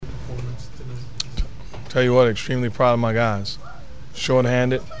performance tonight? Tell you what, extremely proud of my guys.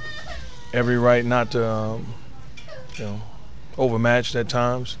 Short-handed, every right not to, overmatched at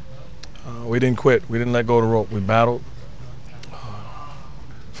times. We didn't quit. We didn't let go of the rope. We battled.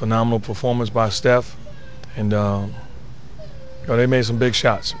 Phenomenal performance by Steph, and they made some big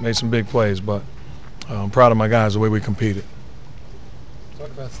shots, made some big plays. But I'm proud of my guys the way we competed. Talk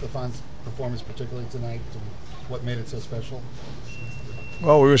about Stefan's performance, particularly tonight. What made it so special?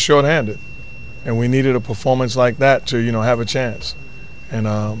 Well, we were short-handed, and we needed a performance like that to, have a chance. And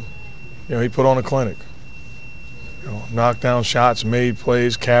he put on a clinic. Knocked down shots, made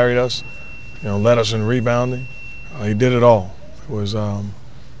plays, carried us. Led us in rebounding. He did it all. It was.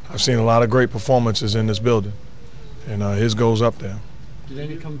 I've seen a lot of great performances in this building, and his goes up there. Did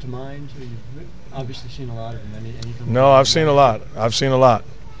any come to mind? You've obviously seen a lot of them. Any come No, I've seen a lot.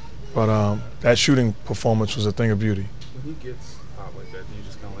 But that shooting performance was a thing of beauty. When he gets hot like that, do you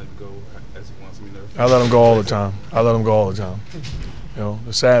just kind of let him go as he wants? I let him go all the time.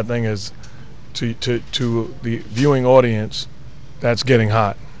 The sad thing is, to the viewing audience, that's getting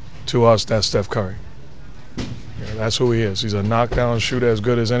hot. To us, that's Steph Curry. That's who he is. He's a knockdown shooter as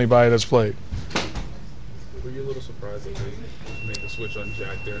good as anybody that's played. Were you a little surprised that they made the switch on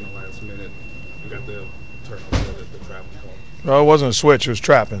Jack there in the last minute? You got the turnover, the traveling call. No, it wasn't a switch. It was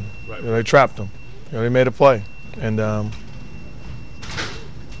trapping. Right. They trapped him. They made a play. And,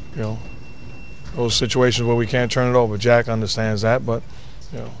 those situations where we can't turn it over, Jack understands that. But,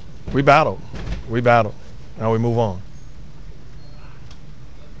 we battled. Now we move on.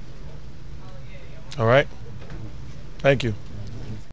 All right? Thank you.